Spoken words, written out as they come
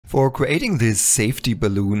For creating this safety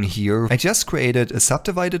balloon here, I just created a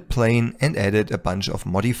subdivided plane and added a bunch of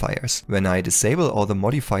modifiers. When I disable all the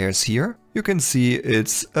modifiers here, you can see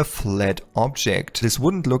it's a flat object. This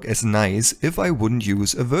wouldn't look as nice if I wouldn't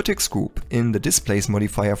use a vertex group. In the displace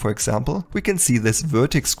modifier, for example, we can see this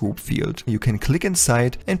vertex group field. You can click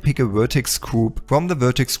inside and pick a vertex group from the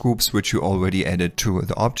vertex groups which you already added to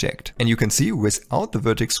the object. And you can see without the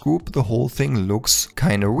vertex group, the whole thing looks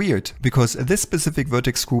kind of weird, because this specific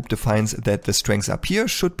vertex group defines that the strengths up here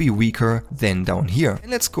should be weaker than down here.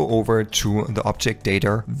 And let's go over to the object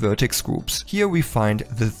data vertex groups. Here we find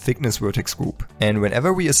the thickness vertex group. And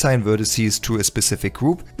whenever we assign vertices to a specific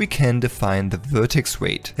group, we can define the vertex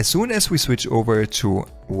weight. As soon as we switch over to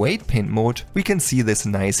weight paint mode, we can see this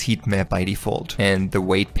nice heat map by default. And the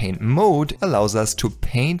weight paint mode allows us to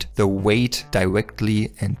paint the weight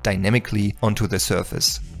directly and dynamically onto the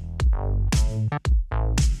surface.